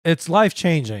It's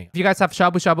life-changing. If you guys have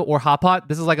shabu shabu or hot pot,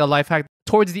 this is like a life hack.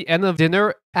 Towards the end of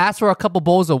dinner, ask for a couple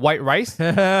bowls of white rice.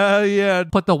 Hell yeah.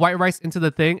 Put the white rice into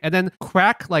the thing and then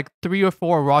crack like 3 or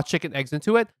 4 raw chicken eggs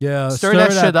into it. Yeah. Stir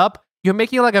that shit up. You're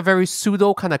making like a very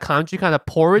pseudo kind of congee kind of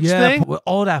porridge thing. With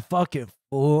all that fucking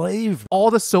flavor.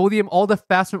 All the sodium, all the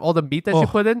fat from all the meat that you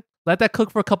put in. Let that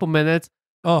cook for a couple minutes.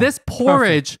 This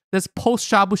porridge, this post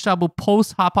shabu shabu,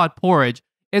 post hot pot porridge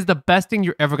is the best thing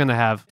you're ever going to have.